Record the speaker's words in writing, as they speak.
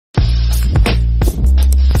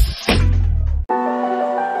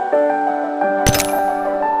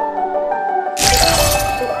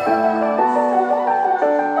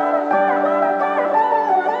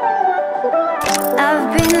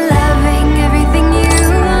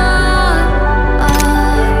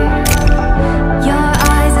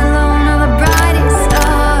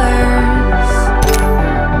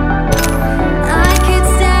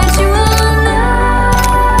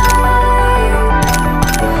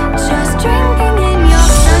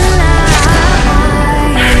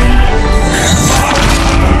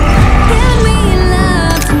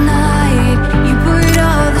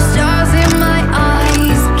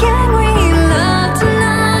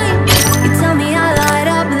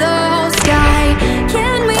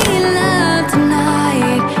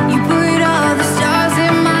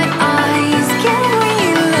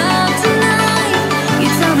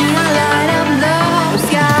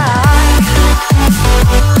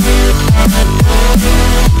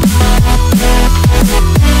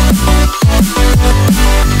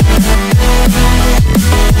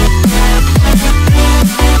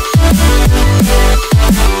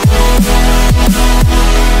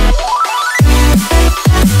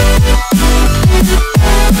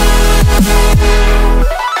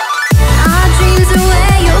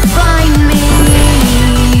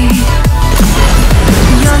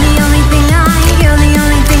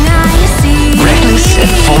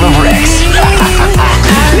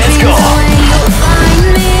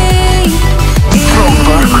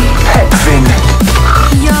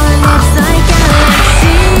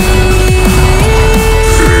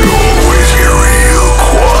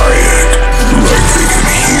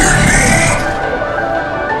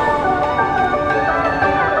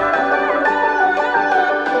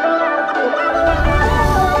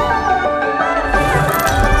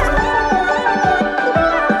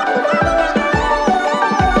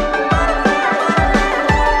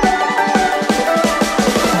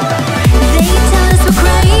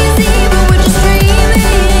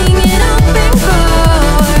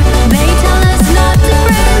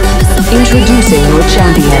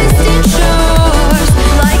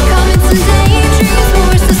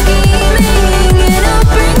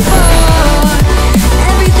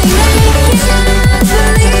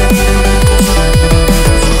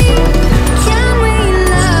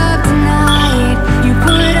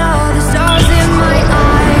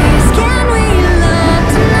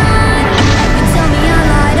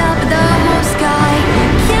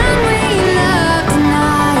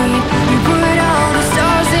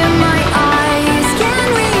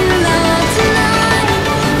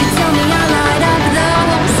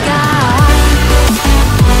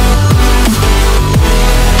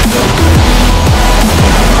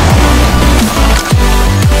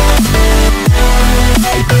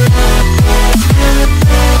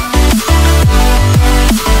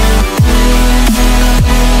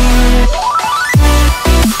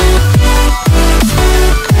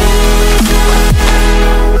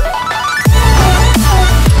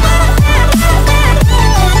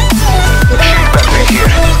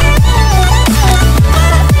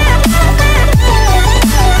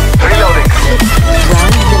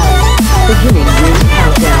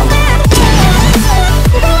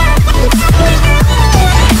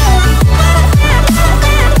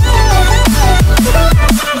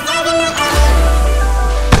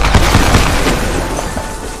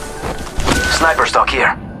Sniper stock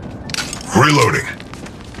here. Reloading.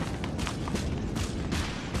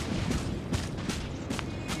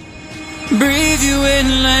 Breathe you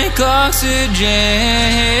in like oxygen.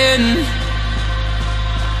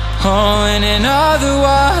 Oh, in an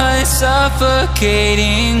otherwise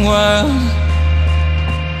suffocating world.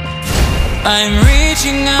 I'm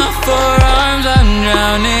reaching out for arms, I'm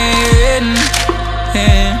drowning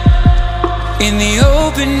in the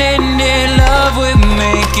open-ended love we're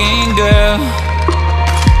making, girl.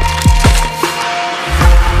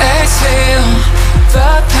 Exhale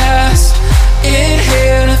the past,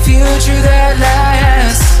 inhale a future that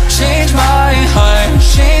lasts. Change my heart,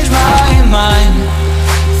 change my mind.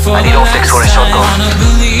 For I need all fix for a I shotgun. wanna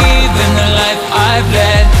believe in the life I've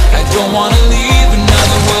led. I don't wanna leave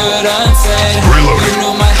another word unsaid. Reloading. You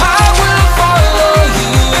know my heart will follow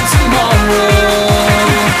you in tomorrow.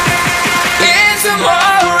 In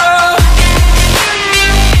tomorrow.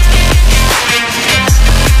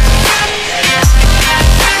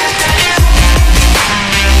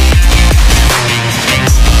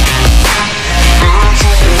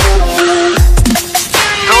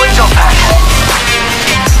 Throwing jump pad.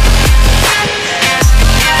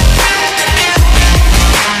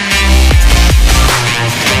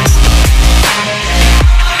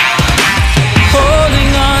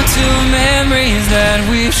 Holding on to memories that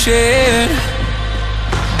we've shared.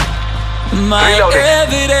 My Reloading.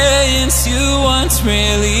 evidence you once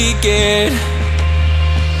really cared.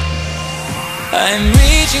 I'm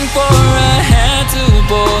reaching for a hand to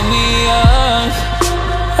pull me up,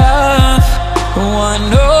 up. One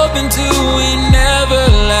open to an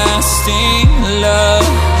everlasting love.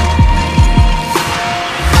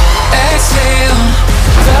 Exhale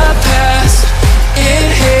the past,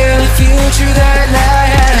 inhale a future that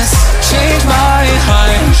lasts. Change my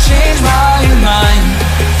heart, change my mind.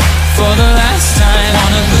 For the last time,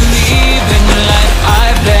 wanna believe in the life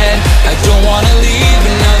I've led. I don't wanna leave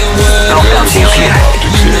another word unsaid.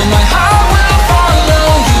 You know my heart will follow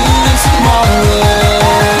you in tomorrow.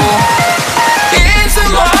 In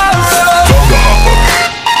tomorrow.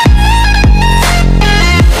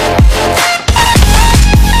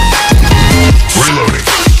 Reloading.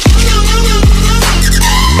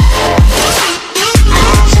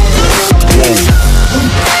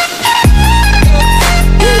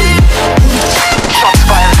 Shots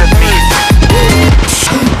fired at me.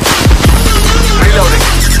 Reloading.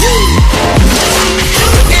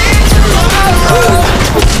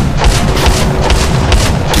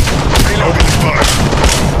 Opening fire.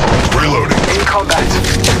 Reloading. In combat.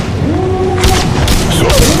 So,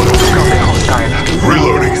 Discovery hostile.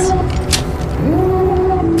 reloading.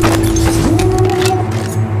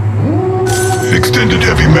 Extended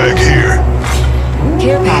heavy mag here.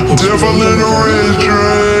 Care package. Devil in a red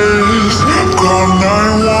dress. Call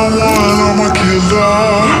 911, I'm a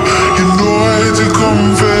killer. You know I hate to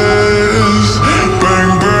confess.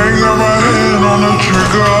 Bang, bang, got my hand on the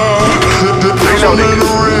trigger. The devil in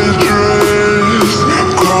a red dress.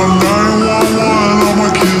 Call 911, I'm a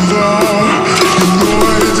killer. You know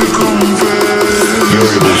I hate to confess.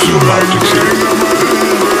 Variable zoom optics here.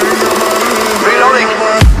 Reloading.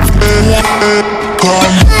 Call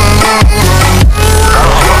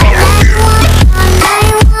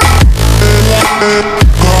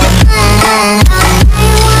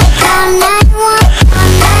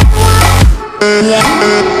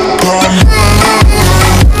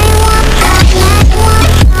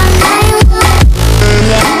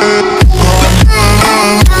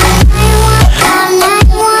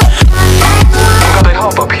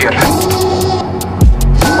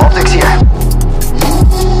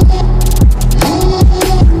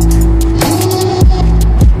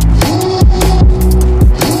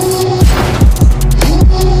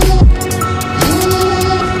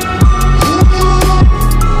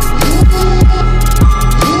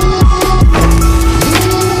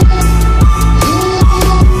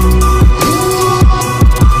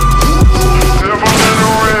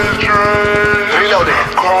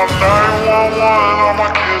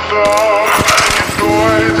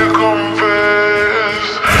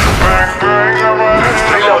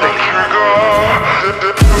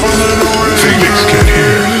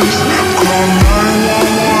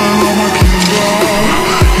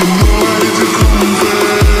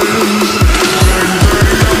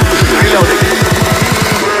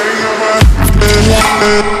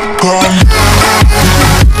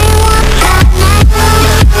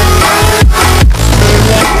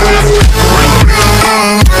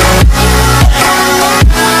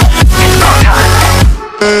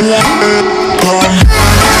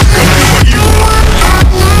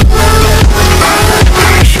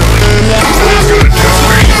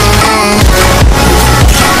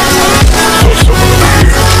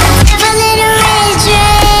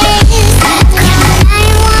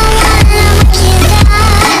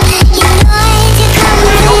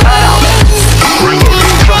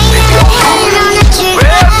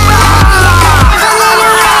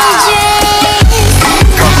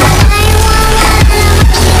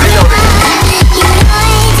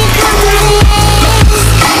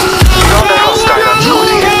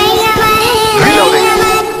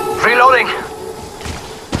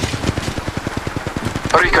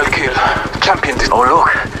Oh look,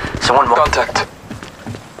 someone more. Contact.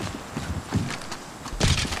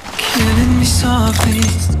 Killing me softly,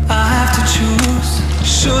 I have to choose.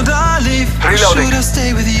 Should I leave? Reloading. Should I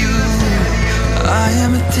stay with you? I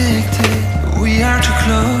am addicted, we are too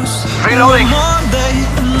close. Reloading. One more day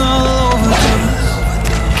and all overdose.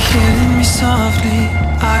 Killing me softly,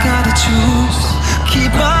 I gotta choose.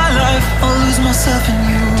 Keep my life or lose myself in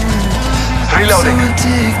you. Reloading. I'm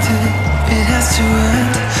so addicted, it has to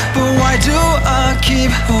end. But why do I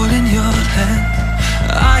keep holding your hand?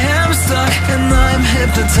 I am stuck and I'm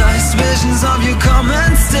hypnotized. Visions of you come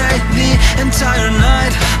and stay the entire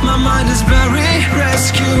night. My mind is buried,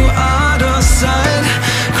 rescue out of sight.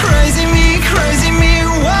 Crazy me,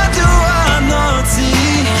 what do I not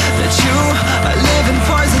see? That you are living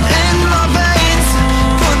poison in my veins.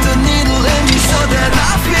 Put the needle in me so that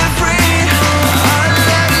I feel free. I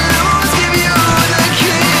let loose, give you the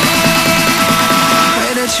key.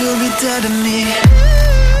 Pray that you'll be dead to me.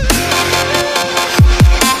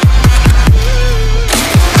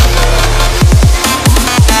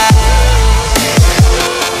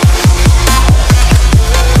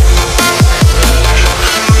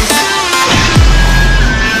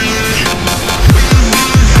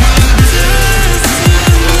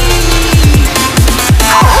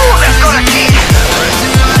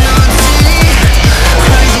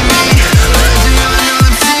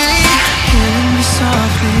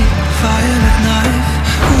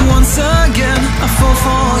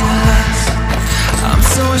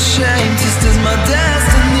 Ashamed, this is my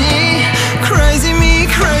destiny. Crazy me,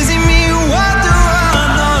 what do I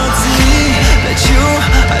not see? That you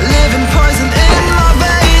are living poison in my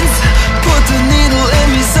veins. Put the needle in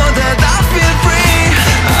me so that I feel free.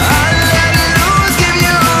 I let loose, give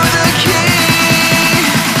you the key.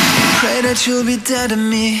 Pray that you'll be dead to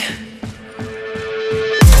me.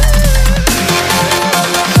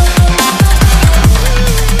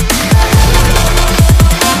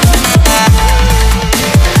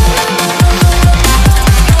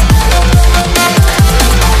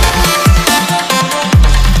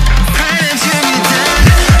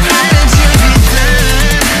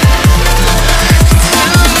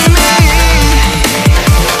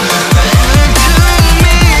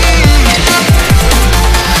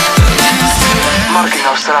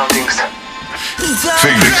 Surroundings.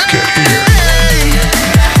 Phoenix, get here.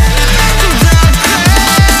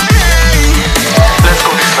 Let's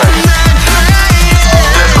go this way.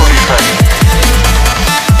 Let's go this way.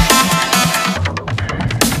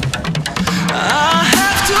 I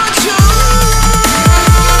have to choose.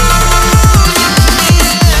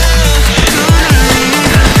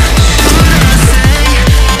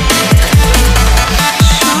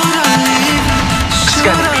 Should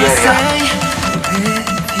I leave? Scanning the area.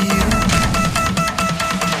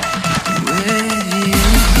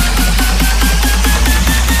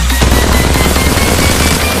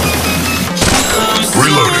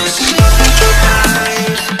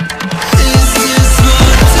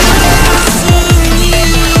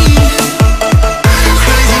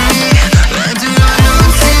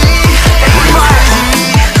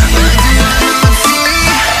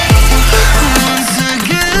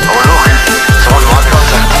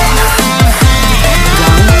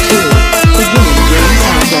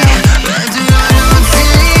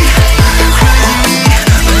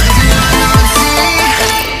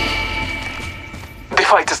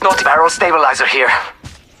 Barrel stabilizer here.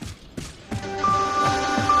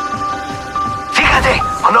 Fíjate!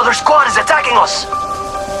 Another squad is attacking us!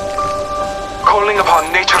 Calling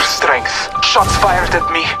upon nature's strength. Shots fired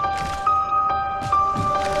at me.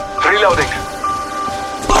 Reloading.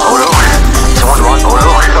 Oh look! Someone wants... Oh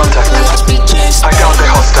look! Contact. I downed the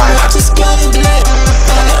hostile.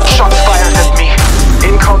 Shots fired at me.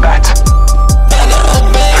 In combat.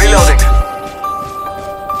 Reloading.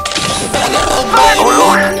 Oh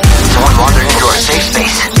look! wandered into our safe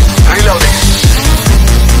space. Reloading.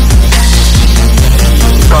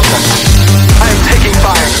 Contact. I am taking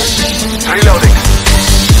fire. Reloading.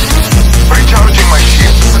 Recharging my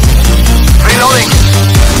shields. Reloading.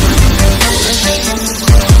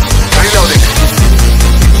 Reloading.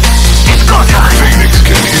 It's go time. Phoenix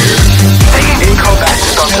can hear. Taking in combat.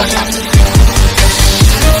 Contact.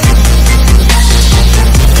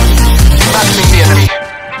 Battling the enemy.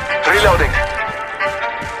 Reloading.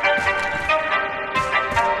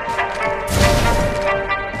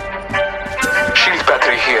 Shield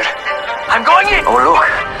battery here. I'm going in! Oh look,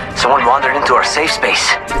 someone wandered into our safe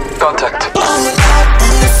space. Contact.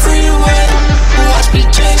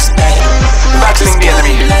 Battling the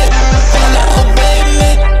enemy.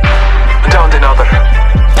 Downed another.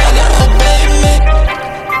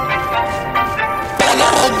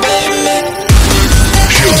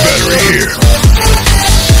 Shield battery here.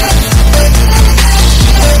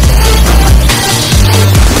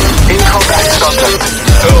 In combat. Contact.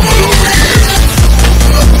 Helmet over here.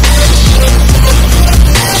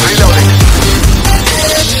 Reloading.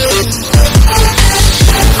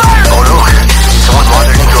 Fire! Oh look, someone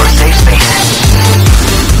wandered into our safe space.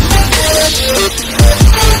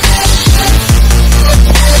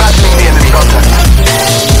 Battling the enemy. Contact.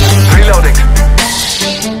 Reloading.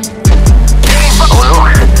 Oh look,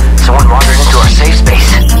 someone wandered into our safe space.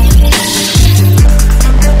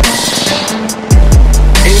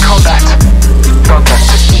 In combat. Contact.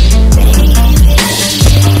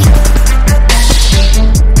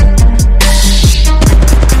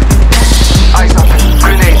 Eyes up.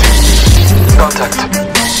 Grenade. Contact.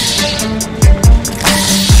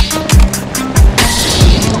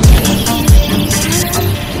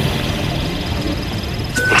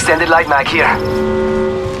 Extended light mag here.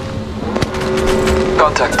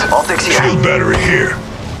 Contact. Optics here. Shield battery here.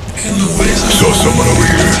 Saw someone over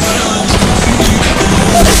here.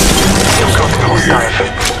 Contact hostile.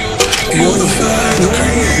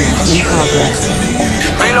 In progress.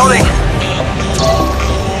 Reloading.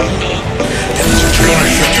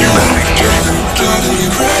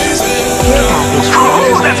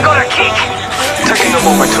 Ooh, that's got a kick. Taking a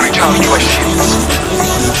moment to recharge my shields.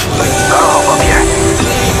 Gotta hop up here.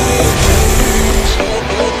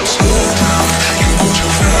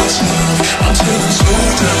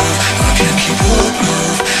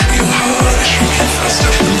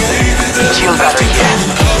 Shield battery here.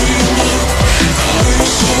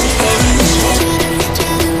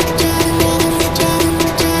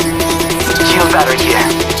 Shield battery here.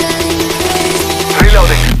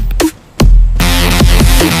 Reloading.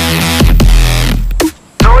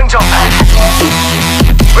 Throwing jump pad.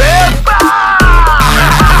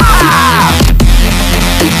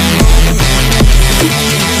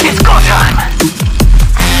 It's go time.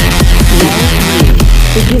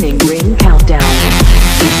 Beginning ring countdown.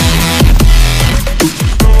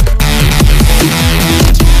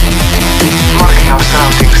 Marking our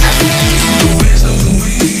surroundings.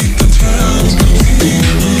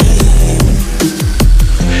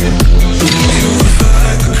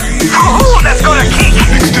 Ooh, that's got a kick.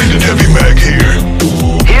 Extended heavy mag here.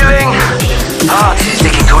 Healing. Ah, this is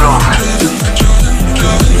taking too long.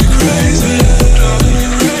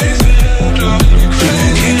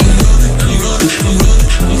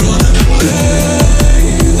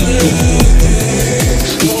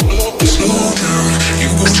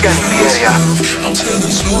 Scanning the area. I'm telling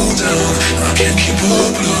slow down, I can't keep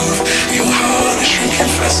up, love. Your heart is shrinking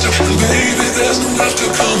faster, baby. There's no laughter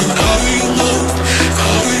coming out of your mouth,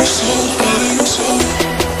 out of your soul, out of your soul.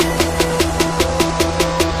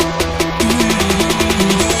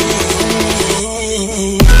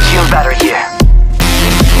 Shield battery here.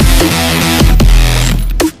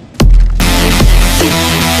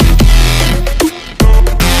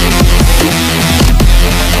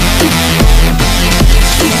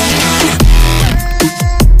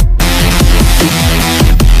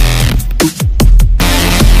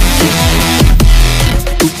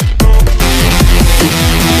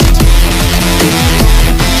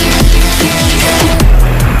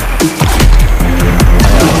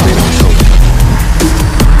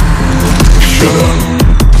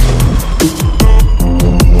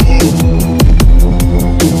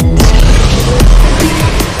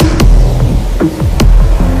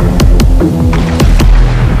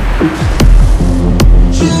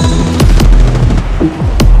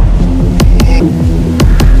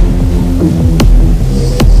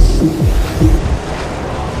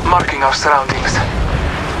 Marking our surroundings.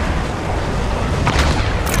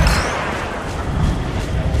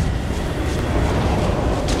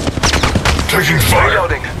 Taking fire.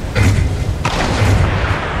 Reloading.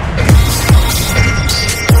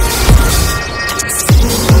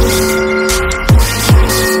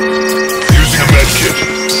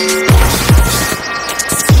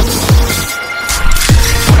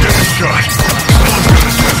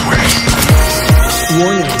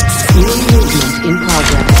 Warning. New movement in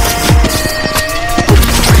progress.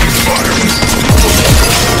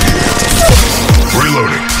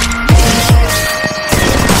 Reloading.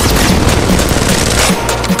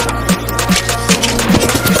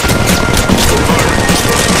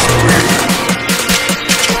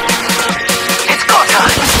 It's go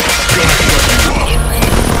time.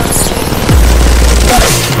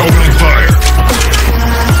 Opening fire.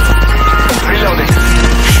 Reloading.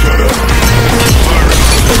 Shut up.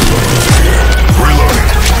 Reloading.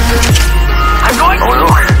 I'm going. Oh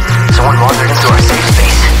look, someone wandered into our safe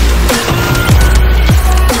space.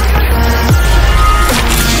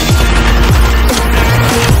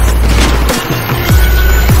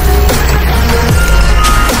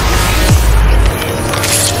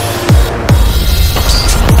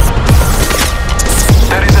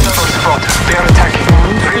 There is another spot. They are attacking.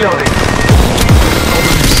 Reloading.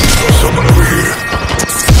 Someone over here.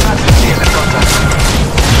 See the contact.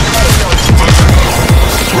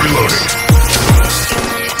 Reloading.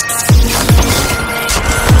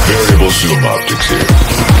 Variable zoom optics here.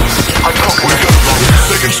 I'm talking. We got a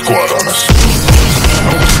second squad on us.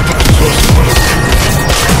 Saw someone over here.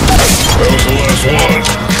 That was the last one.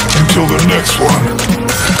 Until the next one.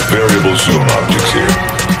 Variable zoom optics here.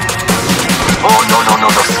 Oh no,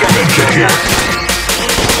 scanning. Check here.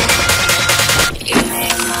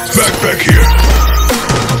 Back here.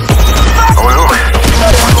 Oh look,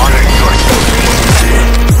 someone wandered into our space.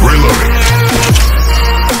 Reloading.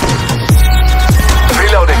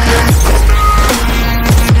 Reloading.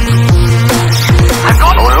 I'm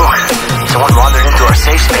going. Oh look, someone wandered into our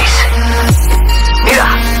safe space. Mira,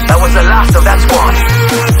 that was the last of that squad.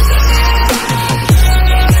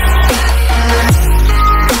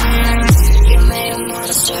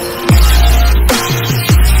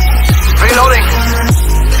 Reloading.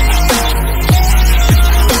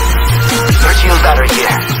 There's shield battery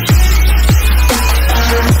here.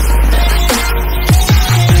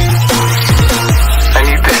 I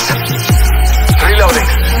need this. Reloading.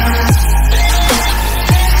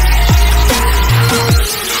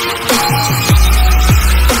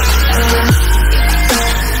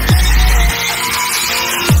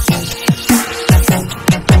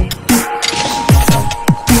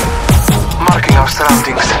 Marking our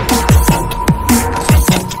surroundings.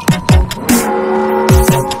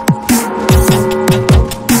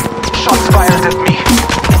 Shots fired at me.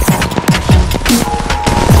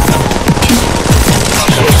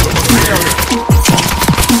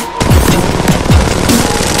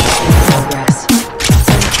 Progress.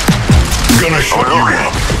 Gonna shut you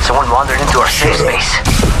up. Someone wandered into our safe space.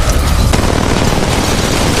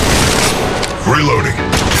 Reloading.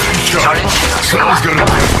 Shot. Charging. Someone's gonna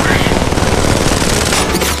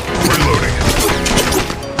Reloading.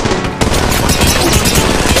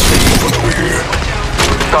 One over here.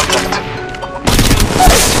 Contact.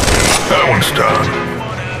 That one's down.